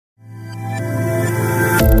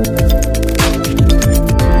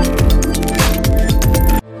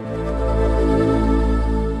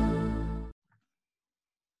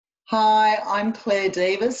Hi, I'm Claire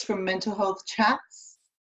Davis from Mental Health Chats,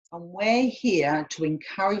 and we're here to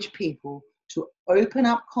encourage people to open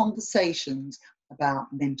up conversations about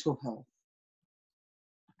mental health.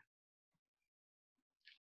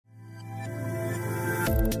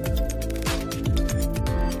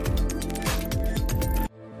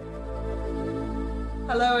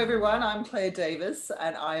 Hello everyone, I'm Claire Davis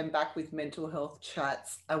and I am back with Mental Health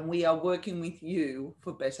Chats, and we are working with you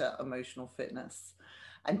for better emotional fitness.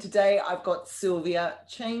 And today I've got Sylvia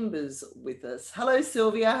Chambers with us. Hello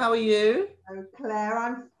Sylvia, how are you? Hello Claire,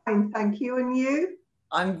 I'm fine, thank you. And you?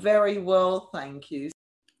 I'm very well, thank you.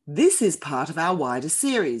 This is part of our wider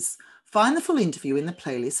series. Find the full interview in the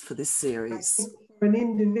playlist for this series. For an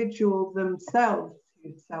individual themselves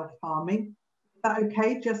who's self-harming, is that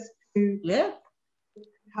okay? Just to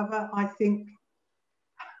cover, I think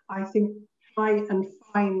try and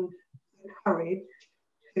find the courage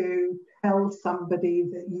to tell somebody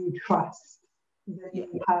that you trust that you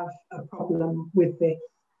have a problem with this.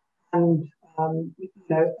 And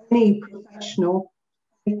any professional,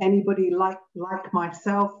 anybody like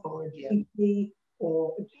myself or a GP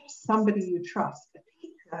or just somebody you trust, a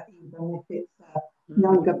teacher, even if it's a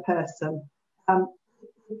younger person.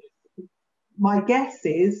 My guess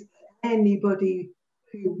is anybody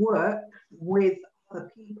who works with other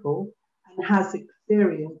people and has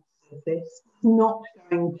experience of this is not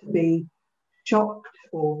going to be shocked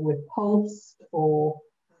or repulsed or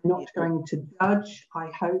not going to judge, I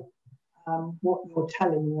hope, what you're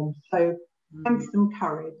telling them. So find some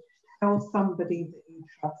courage, tell somebody that you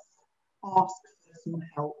trust, ask for some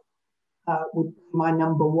help would be my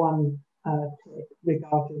number one tip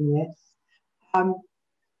regarding this.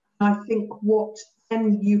 I think what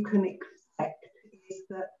then you can expect is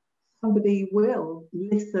that somebody will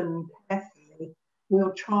listen carefully,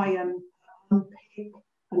 will try and unpick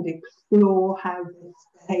and explore how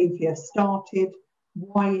this behaviour started,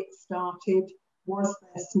 why it started, was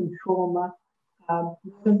there some trauma, what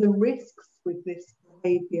are the risks with this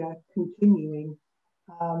behaviour continuing?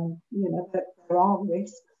 That there are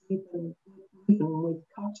risks even with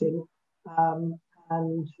cutting, and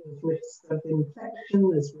there's risks of infection,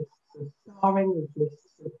 there's risks of scarring, there's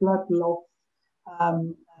risks of blood loss,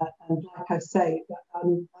 and like I say,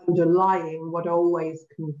 underlying what always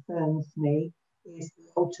concerns me is the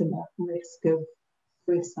ultimate risk of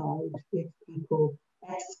suicide if people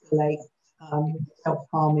escalate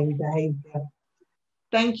self-harming behaviour.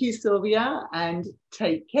 Thank you, Sylvia, and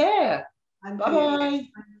take care. Bye-bye.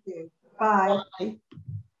 Thank you. Bye. Bye.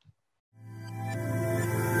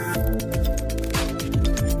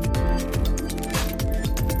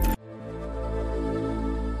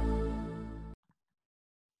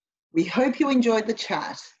 We hope you enjoyed the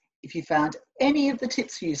chat. If you found any of the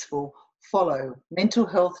tips useful, follow Mental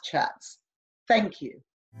Health Chats. Thank you.